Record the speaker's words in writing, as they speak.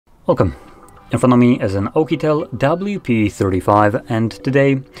Welcome. In front of me is an OUKITEL WP35 and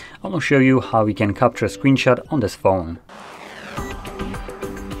today I will show you how we can capture a screenshot on this phone.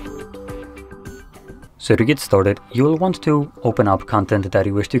 So to get started, you will want to open up content that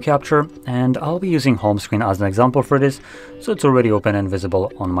you wish to capture, and I'll be using home screen as an example for this, so it's already open and visible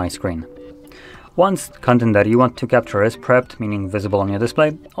on my screen. Once the content that you want to capture is prepped, meaning visible on your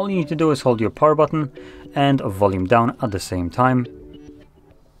display, all you need to do is hold your power button and volume down at the same time.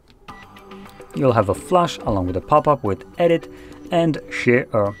 You'll have a flash along with a pop-up with edit and share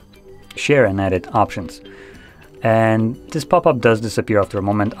and edit options. And this pop-up does disappear after a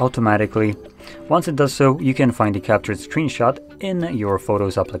moment automatically. Once it does so, you can find the captured screenshot in your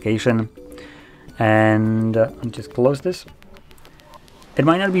Photos application. And I'll just close this. It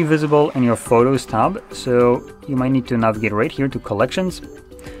might not be visible in your Photos tab, so you might need to navigate right here to Collections.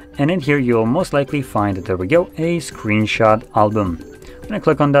 And in here you'll most likely find, there we go, a screenshot album. I'm going to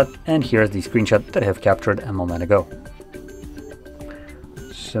click on that, and here's the screenshot that I have captured a moment ago.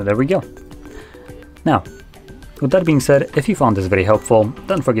 So there we go. Now, with that being said, if you found this very helpful,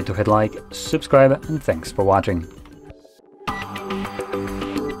 don't forget to hit like, subscribe, and thanks for watching.